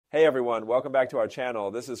Hey everyone, welcome back to our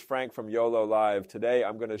channel. This is Frank from YoloLiv. Today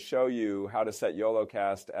I'm going to show you how to set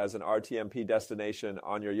YoloCast as an RTMP destination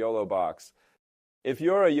on your YoloBox. If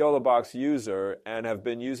you're a YoloBox user and have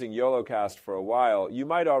been using YoloCast for a while, you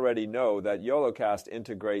might already know that YoloCast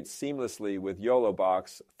integrates seamlessly with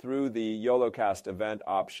YoloBox through the YoloCast event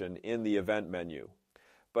option in the event menu.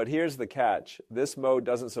 But here's the catch. This mode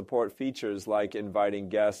doesn't support features like inviting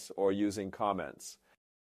guests or using comments.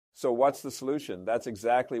 So what's the solution? That's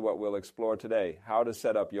exactly what we'll explore today, how to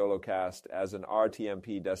set up YoloCast as an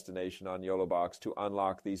RTMP destination on YoloBox to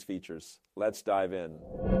unlock these features. Let's dive in.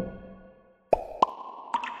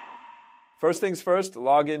 First things first,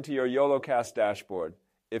 log into your YoloCast dashboard.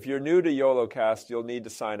 If you're new to YoloCast, you'll need to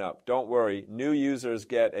sign up. Don't worry, new users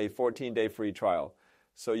get a 14-day free trial,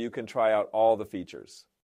 so you can try out all the features.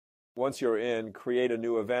 Once you're in, create a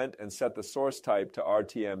new event and set the source type to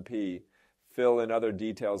RTMP. Fill in other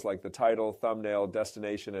details like the title, thumbnail,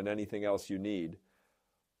 destination, and anything else you need.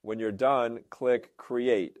 When you're done, click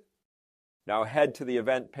Create. Now head to the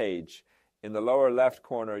event page. In the lower left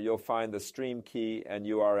corner, you'll find the stream key and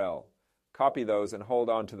URL. Copy those and hold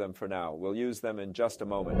on to them for now. We'll use them in just a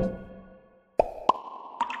moment.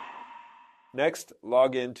 Next,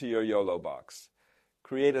 log into your YoloBox.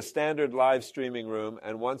 Create a standard live streaming room,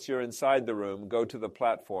 and once you're inside the room, go to the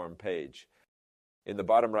platform page. In the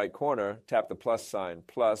bottom right corner, tap the plus sign,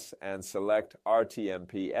 plus, and select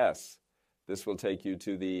RTMPS. This will take you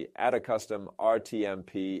to the Add a Custom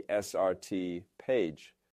RTMP SRT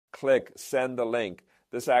page. Click Send the Link.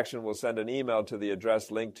 This action will send an email to the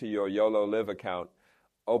address linked to your YoloLiv account.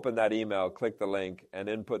 Open that email, click the link, and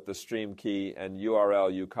input the stream key and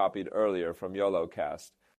URL you copied earlier from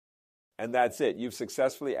YoloCast. And that's it. You've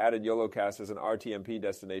successfully added YoloCast as an RTMP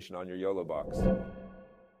destination on your YoloBox.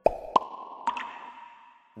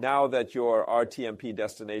 Now that your RTMP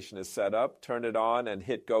destination is set up, turn it on and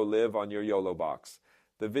hit Go Live on your YoloBox.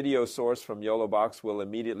 The video source from YoloBox will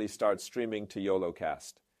immediately start streaming to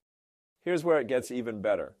YoloCast. Here's where it gets even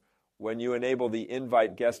better. When you enable the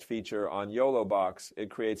Invite Guest feature on YoloBox, it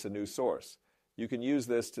creates a new source. You can use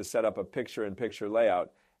this to set up a picture-in-picture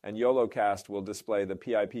layout, and YoloCast will display the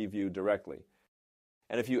PIP view directly.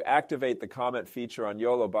 And if you activate the comment feature on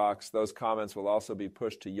YoloBox, those comments will also be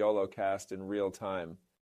pushed to YoloCast in real time.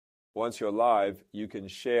 Once you're live, you can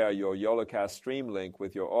share your YoloCast stream link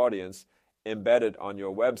with your audience, embed it on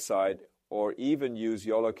your website, or even use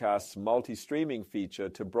YoloCast's multi-streaming feature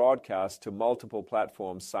to broadcast to multiple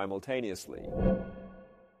platforms simultaneously.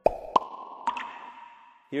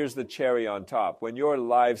 Here's the cherry on top. When your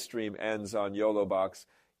live stream ends on YoloBox,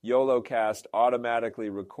 YoloCast automatically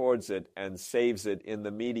records it and saves it in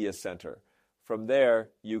the media center. From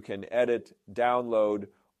there, you can edit, download,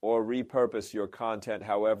 or repurpose your content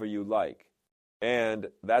however you like. And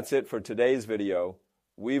that's it for today's video.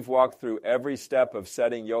 We've walked through every step of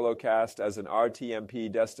setting YoloCast as an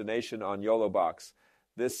RTMP destination on YoloBox.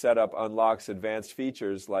 This setup unlocks advanced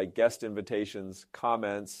features like guest invitations,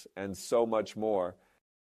 comments, and so much more.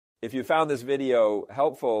 If you found this video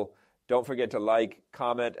helpful, don't forget to like,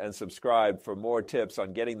 comment, and subscribe for more tips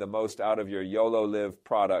on getting the most out of your YoloLiv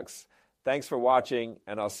products. Thanks for watching,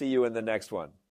 and I'll see you in the next one.